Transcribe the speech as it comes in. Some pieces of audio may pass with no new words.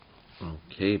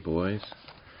Okay, boys,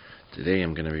 today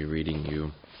I'm going to be reading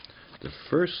you the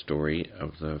first story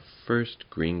of the first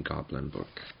Green Goblin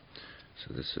book.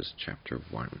 So this is chapter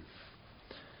 1.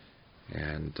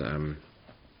 And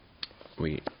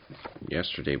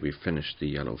yesterday we finished the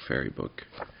Yellow Fairy book,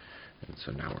 and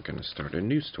so now we're going to start a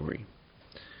new story.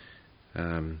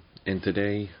 And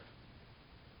today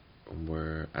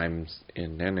I'm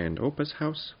in Nana and Opa's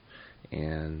house,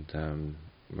 and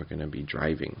we're going to be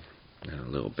driving in a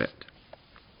little bit.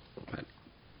 But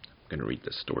I'm going to read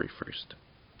the story first.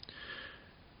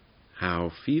 How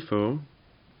Fifo,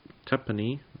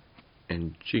 Tuppeny,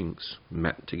 and Jinx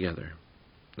met together.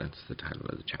 That's the title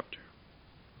of the chapter.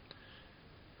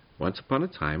 Once upon a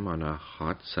time, on a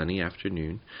hot, sunny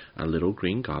afternoon, a little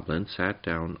green goblin sat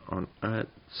down on a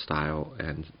stile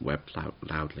and wept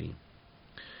loudly.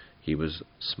 He was a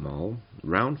small,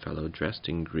 round fellow dressed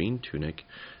in green tunic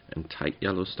and tight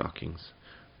yellow stockings,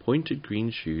 pointed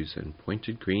green shoes, and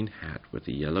pointed green hat with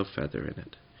a yellow feather in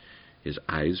it. His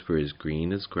eyes were as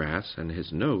green as grass, and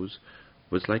his nose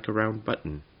was like a round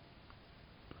button.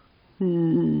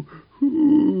 "Hoo,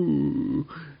 hoo,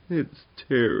 it's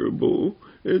terrible,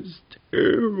 it's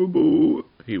terrible,"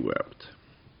 he wept.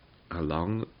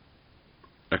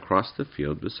 Across the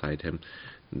field beside him,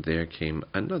 there came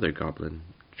another goblin,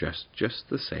 dressed just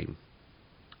the same.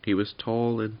 He was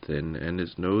tall and thin, and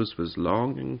his nose was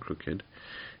long and crooked.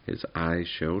 His eyes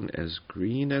shone as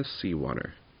green as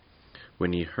seawater.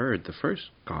 When he heard the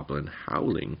first goblin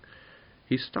howling,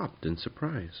 he stopped in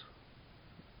surprise.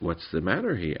 "What's the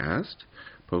matter?" he asked,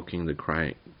 poking the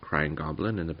crying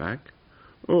goblin in the back.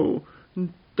 "Oh,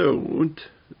 don't,"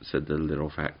 said the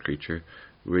little fat creature,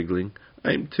 wriggling.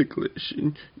 "I'm ticklish,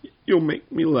 and you'll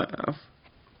make me laugh."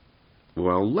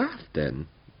 "Well, laugh then,"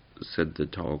 said the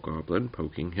tall goblin,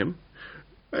 poking him.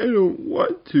 "I don't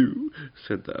want to,"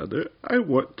 said the other. "I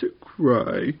want to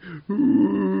cry."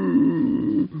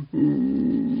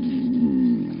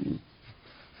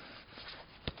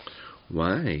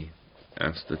 "Why?"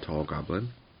 asked the tall goblin.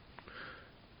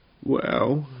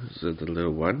 "Well," said the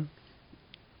little one,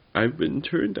 "I've been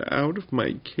turned out of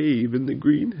my cave in the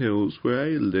green hills where I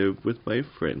live with my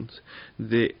friends.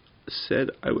 They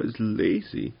said I was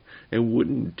lazy and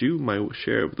wouldn't do my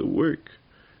share of the work.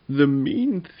 The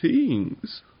mean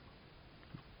things."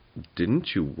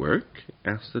 "Didn't you work?"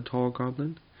 asked the tall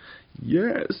goblin.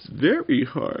 "Yes, very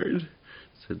hard,"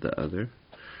 said the other.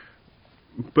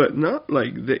 "But not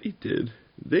like they did.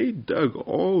 They dug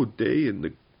all day in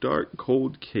the dark,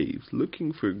 cold caves,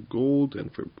 looking for gold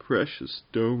and for precious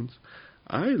stones.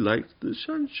 I liked the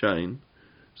sunshine,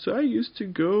 so I used to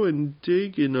go and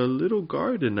dig in a little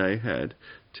garden I had,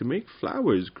 to make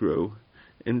flowers grow,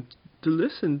 and to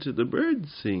listen to the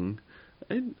birds sing.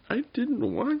 I didn't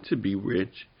want to be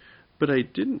rich, but I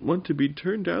didn't want to be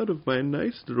turned out of my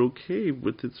nice little cave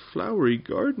with its flowery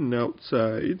garden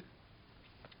outside."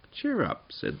 "Cheer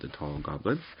up," said the tall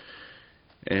goblin,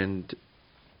 and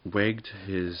wagged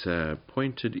his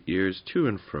pointed ears to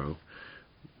and fro,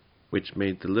 which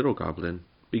made the little goblin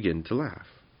begin to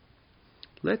laugh.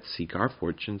 "Let's seek our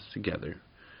fortunes together.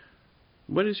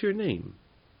 What is your name?"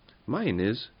 "Mine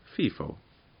is Fifo."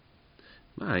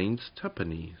 "Mine's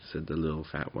Tuppeny," said the little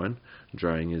fat one,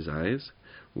 drying his eyes.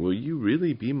 "Will you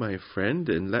really be my friend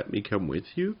and let me come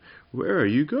with you? Where are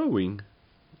you going?"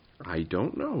 "I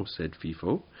don't know," said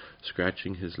Fifo,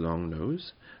 scratching his long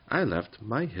nose. "I left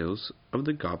my hills of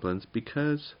the goblins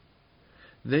because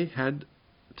they had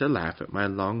to laugh at my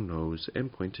long nose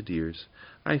and pointed ears.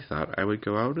 I thought I would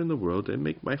go out in the world and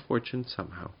make my fortune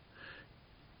somehow."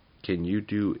 "Can you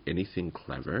do anything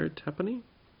clever, Tuppeny?"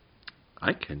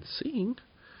 "I can sing."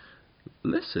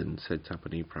 "Listen," said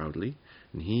Tuppeny proudly,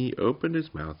 and he opened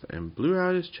his mouth and blew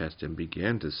out his chest and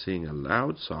began to sing a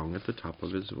loud song at the top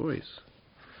of his voice.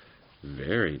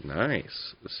 "Very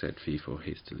nice," said Fifo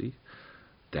hastily.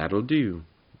 "That'll do.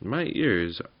 My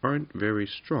ears aren't very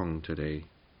strong today."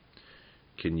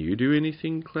 "Can you do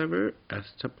anything clever?"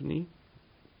 asked Tuppeny,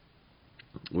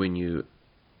 when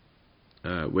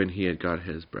he had got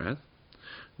his breath.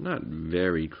 "Not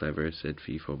very clever," said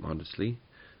Fifo modestly.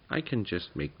 "I can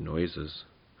just make noises."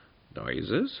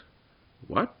 "Noises?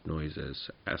 What noises?"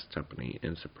 asked Tuppeny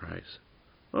in surprise.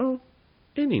 "Oh,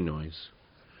 any noise,"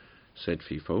 said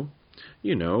Fifo.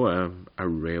 "You know, a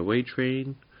railway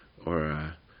train, or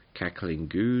a cackling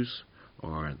goose,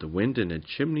 or the wind in a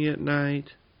chimney at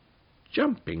night."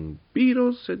 "Jumping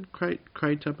beetles!"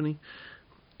 cried Tuppeny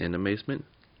in amazement.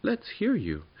 "Let's hear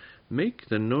you. Make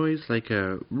the noise like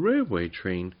a railway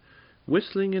train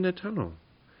whistling in a tunnel."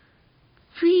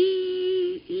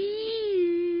 "Whee!"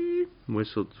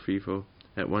 whistled Fifo.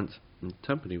 At once,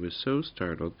 Tuppeny was so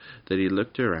startled that he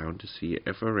looked around to see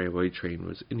if a railway train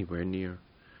was anywhere near.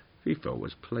 Feefo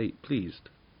was pleased.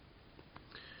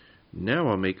 "Now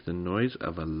I'll make the noise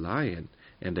of a lion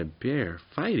and a bear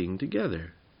fighting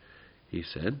together," he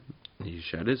said. He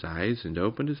shut his eyes and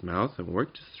opened his mouth and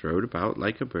worked his throat about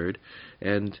like a bird,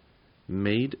 and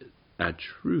made a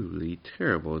truly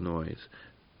terrible noise.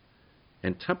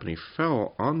 And Tuppeny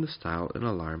fell on the stile in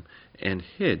alarm, and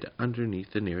hid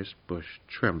underneath the nearest bush,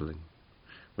 trembling.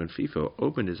 When Feefo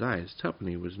opened his eyes,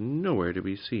 Tuppeny was nowhere to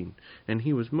be seen, and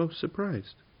he was most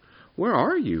surprised. "Where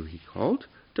are you?" he called.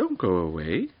 "Don't go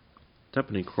away."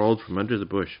 Tuppeny crawled from under the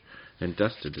bush and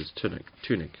dusted his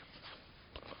tunic.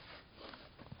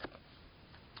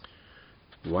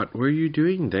 "What were you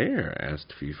doing there?"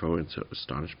 asked Feefo in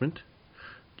astonishment.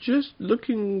 "Just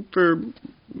looking for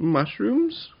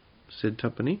mushrooms," said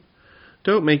Tuppeny.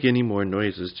 "Don't make any more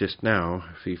noises just now,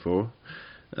 Feefo.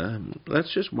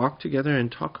 Let's just walk together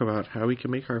and talk about how we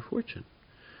can make our fortune."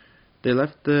 They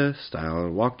left the stile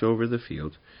and walked over the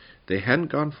field. They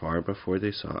hadn't gone far before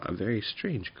they saw a very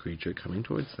strange creature coming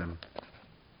towards them.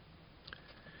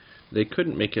 They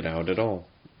couldn't make it out at all.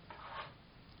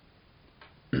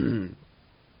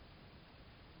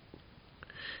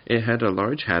 It had a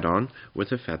large hat on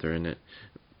with a feather in it,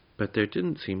 but there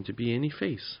didn't seem to be any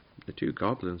face. The two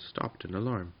goblins stopped in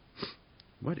alarm.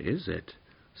 "What is it?"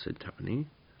 said Tuppeny.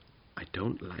 "I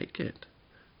don't like it."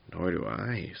 "Nor do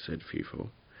I," said Feefo.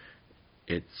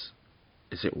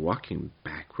 Is it walking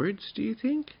backwards, do you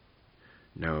think?"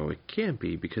 "No, it can't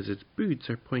be, because its boots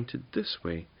are pointed this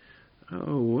way."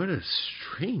 "Oh, what a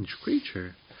strange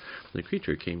creature!" The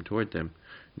creature came toward them,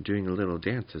 doing a little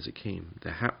dance as it came.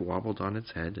 The hat wobbled on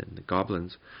its head, and the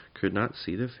goblins could not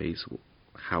see the face,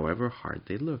 however hard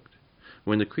they looked.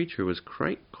 When the creature was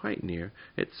quite near,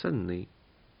 it suddenly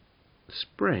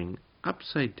sprang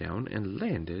upside down and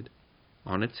landed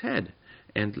on its head,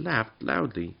 and laughed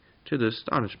loudly, to the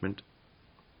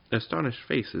astonished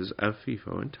faces of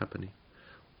Feefo and Tuppeny.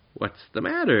 "What's the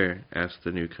matter?" asked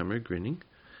the newcomer, grinning.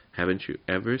 "Haven't you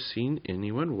ever seen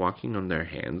anyone walking on their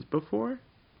hands before?"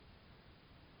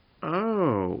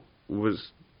 "Oh,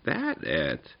 was that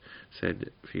it?"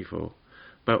 said Feefo.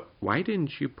 "But why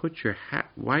did you put your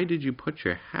hat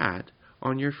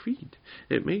on your feet?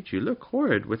 It made you look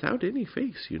horrid without any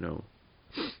face, you know."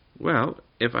 "Well,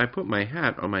 if I put my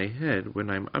hat on my head when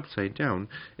I'm upside down,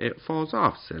 it falls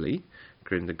off, silly,"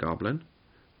 grinned the goblin.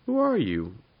 "Who are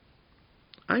you?"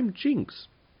 "I'm Jinx."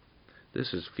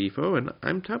 "This is Feefo, and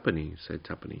I'm Tuppeny," said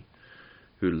Tuppeny,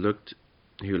 who liked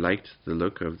the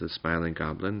look of the smiling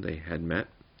goblin they had met.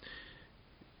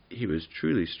 He was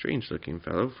truly strange-looking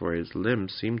fellow, for his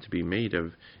limbs seemed to be made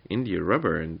of india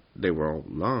rubber, and they were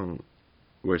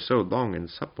so long and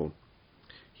supple.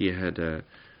 He had a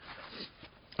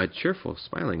cheerful,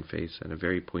 smiling face and a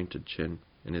very pointed chin,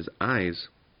 and his eyes,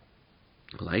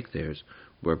 like theirs,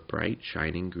 were bright,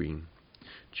 shining green.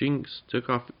 Jinx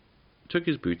took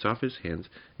his boots off his hands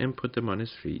and put them on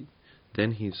his feet.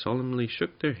 Then he solemnly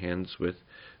shook their hands with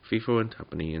Feefo and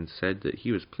Tuppeny and said that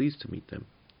he was pleased to meet them.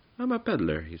 "I'm a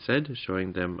peddler," he said,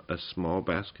 showing them a small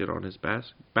basket on his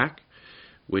back,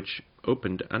 which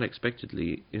opened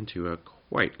unexpectedly into a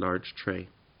quite large tray.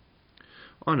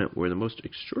 On it were the most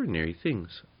extraordinary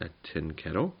things: a tin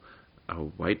kettle, a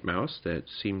white mouse that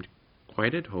seemed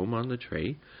quite at home on the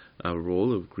tray, a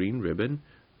roll of green ribbon,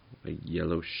 a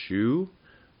yellow shoe,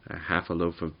 half a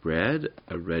loaf of bread,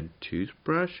 a red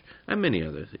toothbrush, and many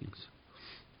other things.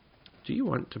 "Do you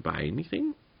want to buy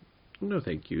anything?" "No,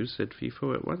 thank you," said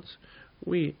Feefo at once.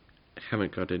 "We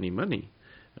haven't got any money.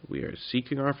 We are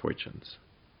seeking our fortunes."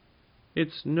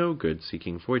 "It's no good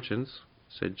seeking fortunes,"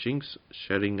 said Jinx,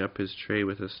 shutting up his tray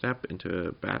with a snap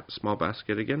into a small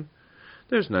basket again.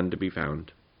 "There's none to be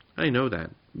found. I know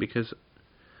that, because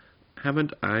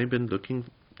haven't I been looking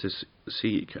to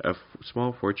seek a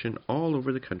small fortune all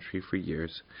over the country for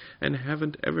years, and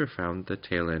haven't ever found the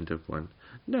tail end of one.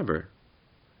 Never."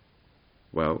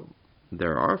 "Well,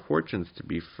 there are fortunes to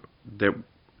be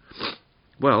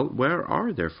Well, where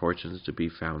are there fortunes to be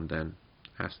found, then?"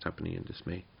 asked Tuppeny in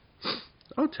dismay.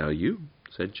 "I'll tell you,"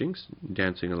 said Jinx,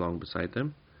 dancing along beside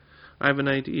them. "I've an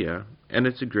idea, and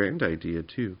it's a grand idea,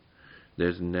 too.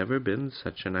 There's never been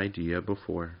such an idea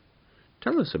before."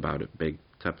 "Tell us about it," begged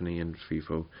Tuppeny and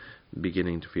Feefo,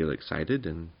 beginning to feel excited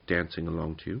and dancing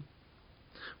along too.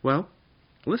 "Well,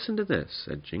 listen to this,"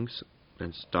 said Jinx,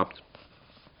 and stopped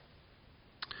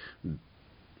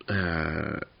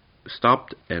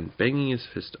and banging his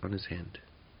fist on his hand.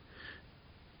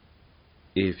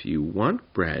 "If you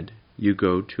want bread, you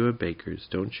go to a baker's,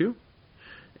 don't you?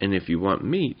 And if you want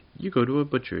meat, you go to a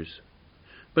butcher's.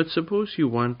 But suppose you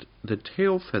want the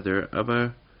tail feather of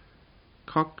a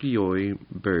cockyoy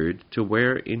bird to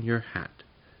wear in your hat.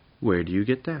 Where do you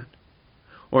get that?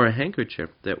 Or a handkerchief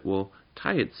that will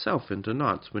tie itself into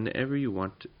knots whenever you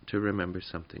want to remember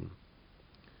something.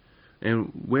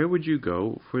 And where would you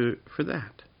go for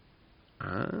that?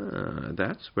 Ah,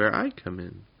 that's where I come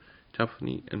in.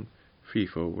 Tuppeny and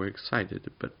Feefo were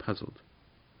excited but puzzled.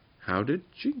 How did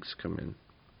Jinx come in?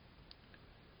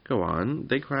 Go on,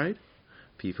 they cried.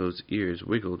 Feefo's ears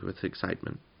wiggled with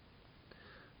excitement.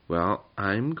 Well,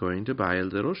 I'm going to buy a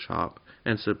little shop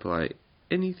and supply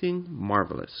anything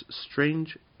marvelous,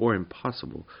 strange, or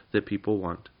impossible that people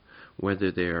want,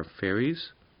 whether they are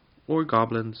fairies, or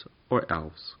goblins, or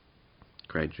elves,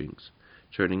 cried Jinx,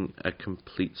 turning a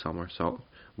complete somersault.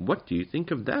 What do you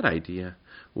think of that idea?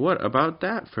 What about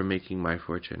that for making my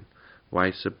fortune?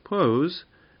 Why, suppose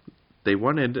they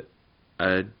wanted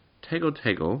a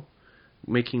Teggle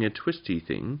making a twisty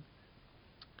thing,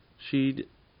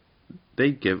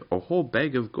 they'd give a whole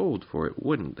bag of gold for it,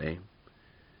 wouldn't they?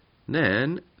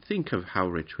 Then think of how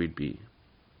rich we'd be.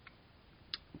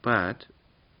 But,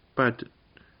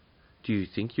 do you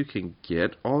think you can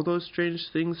get all those strange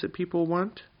things that people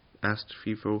want? Asked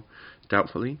Feefo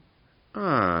doubtfully.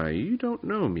 Ah, you don't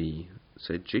know me,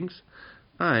 said Jinx.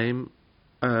 I'm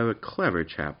a clever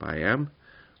chap, I am.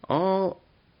 All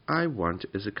I want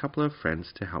is a couple of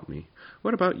friends to help me.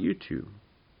 What about you two?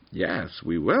 Yes,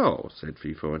 we will, said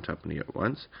Feefo and Tuppeny at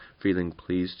once, feeling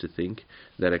pleased to think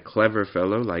that a clever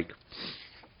fellow like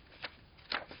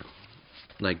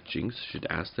Jinx should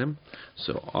ask them.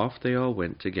 So off they all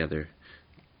went together,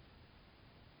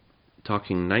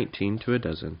 talking 19 to a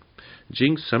dozen.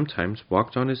 Jinx sometimes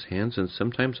walked on his hands and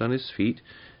sometimes on his feet,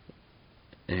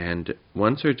 and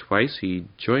once or twice he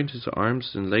joined his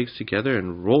arms and legs together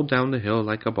and rolled down the hill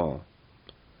like a ball.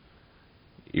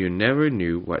 You never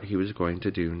knew what he was going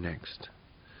to do next.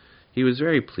 He was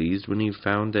very pleased when he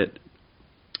found that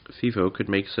Feefo could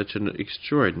make such an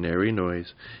extraordinary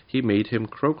noise. He made him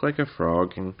croak like a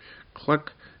frog, and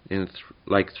cluck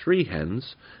like 3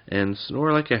 hens, and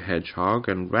snore like a hedgehog,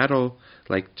 and rattle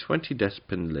like 20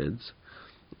 dustbin lids.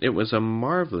 It was a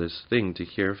marvelous thing to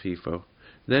hear Feefo.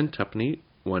 Then Tuppeny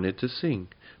wanted to sing,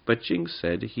 but Jinx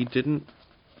said he didn't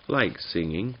like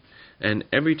singing, and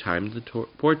every time the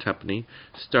poor Tuppeny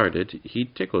started, he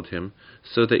tickled him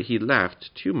so that he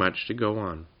laughed too much to go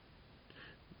on.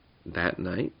 That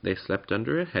night they slept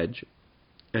under a hedge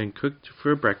and cooked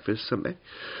for breakfast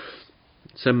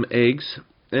some eggs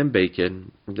and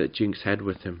bacon that Jinx had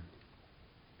with him.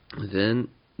 Then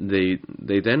they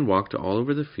then walked all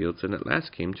over the fields and at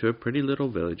last came to a pretty little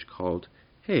village called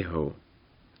Hayho.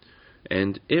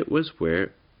 And it was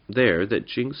there that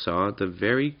Jinx saw the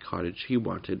very cottage he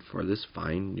wanted for this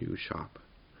fine new shop.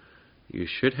 You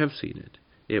should have seen it.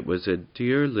 It was a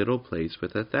dear little place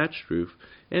with a thatched roof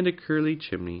and a curly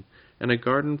chimney, and a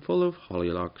garden full of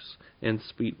hollylocks and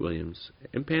sweet williams,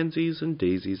 and pansies and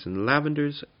daisies and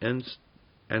lavenders and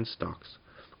stocks.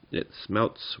 It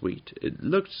smelt sweet. It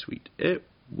looked sweet. It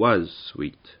was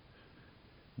sweet.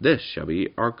 This shall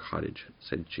be our cottage,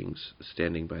 said Jinx,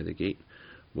 standing by the gate.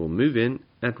 We'll move in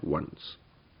at once.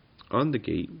 On the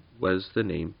gate was the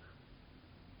name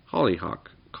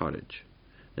Hollyhock Cottage,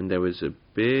 and there was a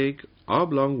big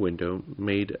oblong window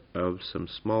made of some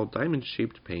small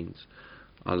diamond-shaped panes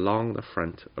along the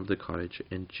front of the cottage,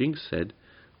 and Jinx said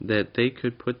that they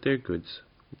could put their goods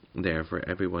there for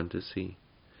everyone to see.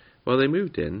 Well, they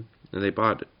moved in, and they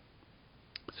bought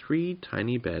 3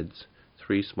 tiny beds,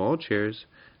 3 small chairs,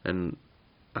 and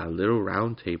a little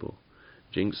round table.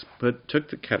 Jinx took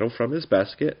the kettle from his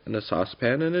basket, and a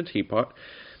saucepan and a teapot.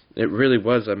 It really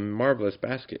was a marvelous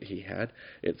basket he had.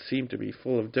 It seemed to be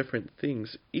full of different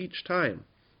things each time,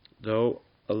 though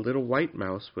a little white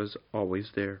mouse was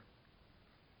always there.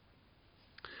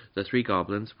 The 3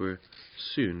 goblins were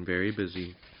soon very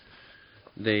busy.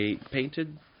 They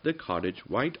painted the cottage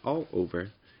white all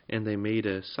over, and they made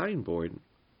a signboard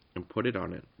and put it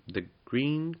on it, "The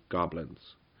Green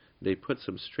Goblins." They put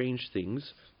some strange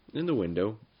things in the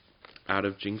window out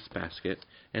of Jinx's basket,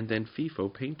 and then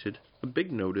Feefo painted a big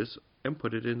notice and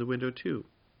put it in the window too.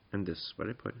 And this is what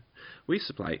I put. We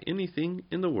supply anything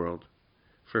in the world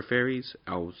for fairies,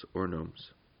 elves, or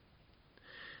gnomes.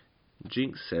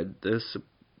 Jinx said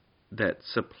that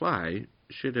supply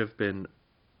should have been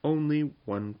only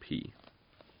 1 p.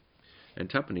 And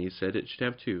Tuppeny said it should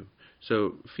have 2.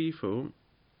 So Feefo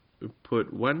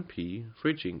put 1 p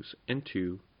for Jinx and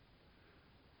 2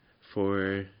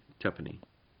 for Tuppeny,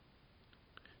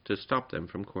 to stop them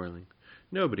from quarreling.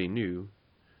 Nobody knew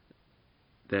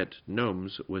that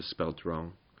gnomes was spelt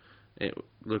wrong. It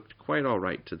looked quite all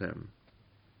right to them.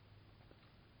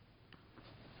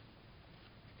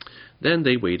 Then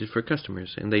they waited for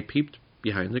customers, and they peeped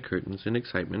behind the curtains in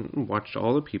excitement and watched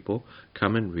all the people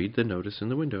come and read the notice in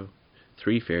the window.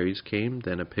 3 fairies came,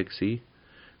 then a pixie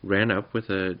ran up with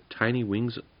tiny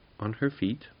wings on her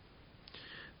feet.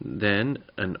 Then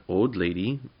an old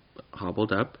lady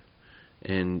hobbled up,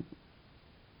 and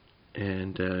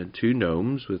 2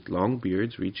 gnomes with long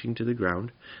beards reaching to the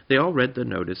ground. They all read the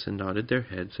notice and nodded their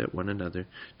heads at one another,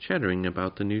 chattering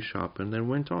about the new shop, and then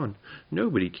went on.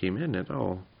 Nobody came in at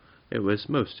all. It was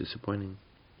most disappointing.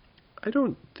 I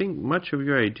don't think much of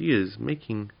your idea is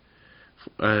making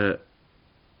us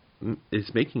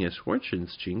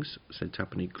fortunes, Jinx, said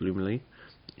Tuppeny gloomily,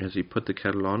 as he put the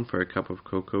kettle on for a cup of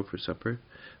cocoa for supper.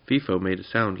 Fifo made a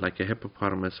sound like a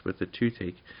hippopotamus with a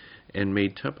toothache, and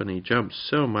made Tuppeny jump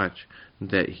so much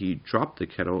that he dropped the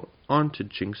kettle onto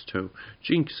Jinx's toe.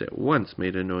 Jinx at once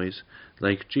made a noise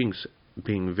like Jinx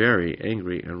being very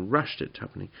angry and rushed at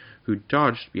Tuppeny, who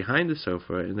dodged behind the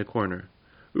sofa in the corner.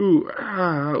 "Ooh,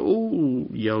 ah, ooh,"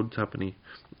 yelled Tuppeny,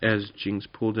 as Jinx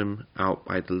pulled him out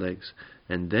by the legs.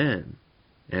 And then,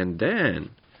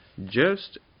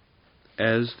 just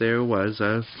as there was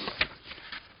a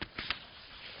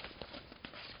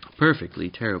perfectly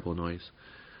terrible noise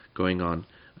going on,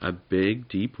 a big,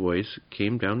 deep voice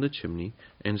came down the chimney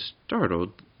and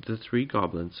startled the 3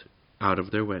 goblins out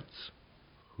of their wits.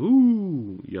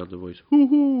 "Hoo!" yelled the voice. "Hoo,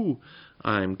 hoo!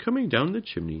 I'm coming down the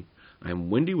chimney. I'm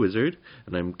Windy Wizard,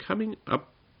 and I'm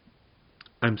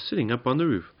sitting up on the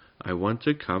roof. I want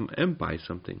to come and buy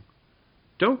something."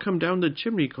 "Don't come down the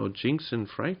chimney," called Jinx in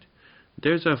fright.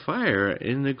 "There's a fire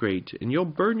in the grate, and you'll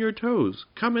burn your toes.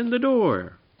 Come in the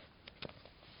door."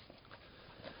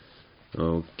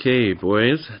 Okay,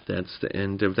 boys, that's the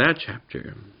end of that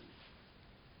chapter.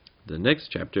 The next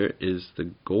chapter is the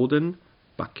Golden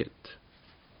Bucket.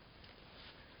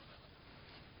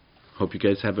 Hope you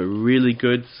guys have a really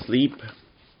good sleep.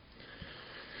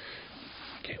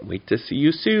 Can't wait to see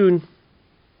you soon.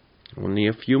 Only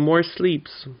a few more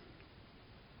sleeps.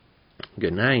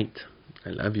 Good night. I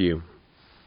love you.